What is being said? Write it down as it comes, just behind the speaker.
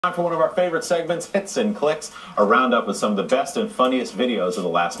Time for one of our favorite segments, Hits and Clicks, a roundup of some of the best and funniest videos of the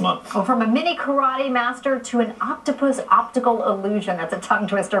last month. Well, from a mini karate master to an octopus optical illusion. That's a tongue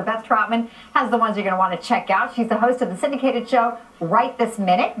twister. Beth Trotman has the ones you're going to want to check out. She's the host of the syndicated show Right This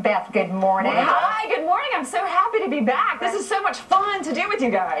Minute. Beth, good morning. Hi, good morning. I'm so happy to be back. This is so much fun to do with you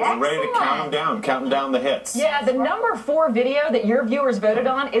guys. We're ready to counting down the hits. Yeah, the number 4 video that your viewers voted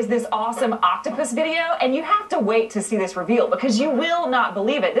on is this awesome octopus video, and you have to wait to see this reveal because you will not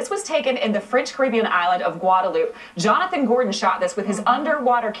believe it. This was taken in the French Caribbean island of Guadeloupe. Jonathan Gordon shot this with his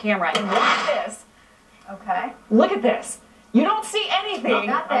underwater camera, and watch this. Okay. Look at this. You don't see anything,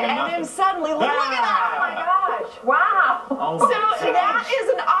 and then suddenly, look at that. Oh my gosh. Wow. Oh So that is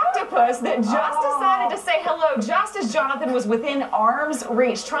an octopus that just decided to say hello just as Jonathan was within arm's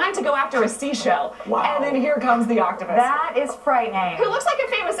reach, trying to go after a seashell. Wow. And then here comes the octopus. That is frightening. Who looks like a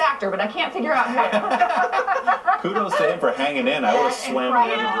famous actor, but I can't figure out who. Kudos to him for hanging in. I would have swam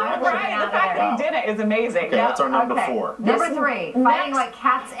right. in. Yeah, right. The fact that he did it is amazing. Okay, that's our number 4. Number 3, fighting like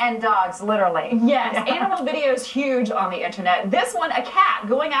cats and dogs, literally. Yes, animal video is huge on the internet. This one, a cat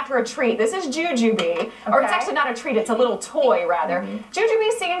going after a treat. This is Jujubee, or it's actually not a treat, it's a little toy rather.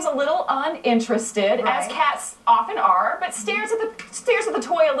 Jujubee seems a little uninterested, as cats often are, but stares at the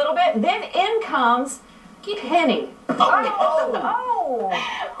toy a little bit. Then in comes Penny. Isn't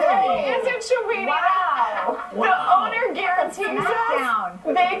she weenie? Wow. The owner guarantees us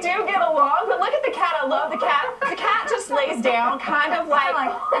they do get along, but look at the cat. I love the cat. The cat just lays down, kind of like,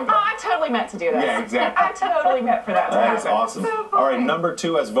 oh, I totally meant to do this. Yeah, exactly. I totally meant for that to That is happen. awesome. So All right, funny. number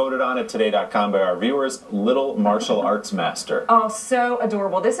 2, as voted on at today.com by our viewers, Little Martial Arts Master. Oh, so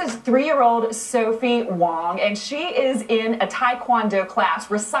adorable. This is 3-year-old Sophie Wong, and she is in a Taekwondo class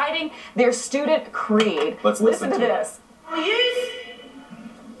reciting their student creed. Let's listen to this. I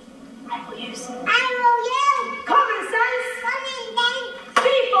will use common sense,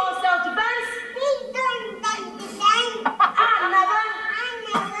 speed for self-defense, I'll never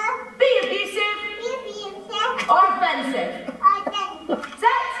be abusive or offensive.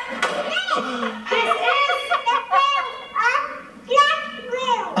 Set. This is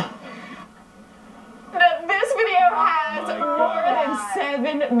This video has more than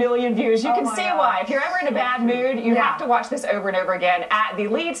 7 million views. You can see why. If you're ever in a bad mood, you have to watch this over and over again at the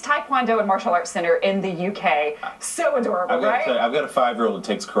Leeds Taekwondo and Martial Arts Center in the UK. So adorable, right? I've got a 5-year-old who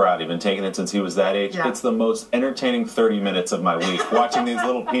takes karate. Been taking it since he was that age. Yeah. It's the most entertaining 30 minutes of my week, watching these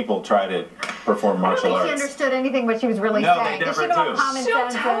little people try to perform I martial don't think she arts. understood anything what she was really No, saying. they Does she never know do. what common She'll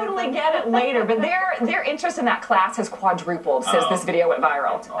sense totally is? get it later, but their interest in that class has quadrupled since this video went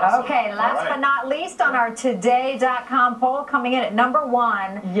viral. Awesome. Okay, last but not least on our today.com poll, coming in at number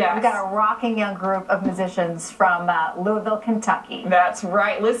 1, Yes. we've got a rocking young group of musicians from Louisville, Kentucky. That's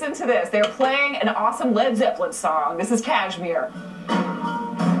right. Listen to this. They're playing an awesome Led Zeppelin song. This is Kashmir.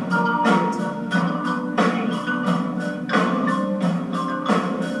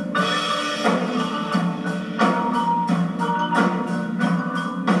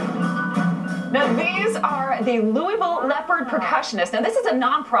 Now, these are the Louisville Leopard Percussionist. Now, this is a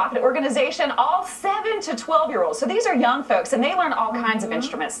non-profit organization, all 7 to 12-year-olds. So these are young folks, and they learn all kinds of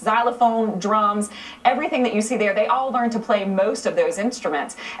instruments. Xylophone, drums, everything that you see there. They all learn to play most of those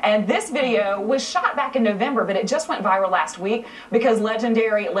instruments. And this video was shot back in November, but it just went viral last week because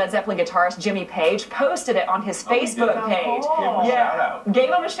legendary Led Zeppelin guitarist Jimmy Page posted it on his Facebook page. Cool. Gave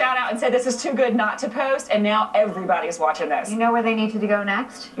him a shout out and said this is too good not to post, and now everybody's watching this. You know where they need to go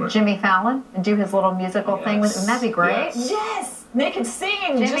next? Jimmy Fallon, and do his little musical thing with. Wouldn't that be great? Yes, they could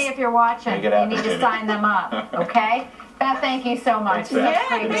sing. Jimmy, if you're watching, you need to sign them up, okay? Beth, thank you so much for Thanks, those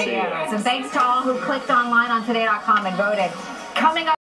Beth. great Yeah, videos. And thanks to all who clicked online on today.com and voted. Coming up.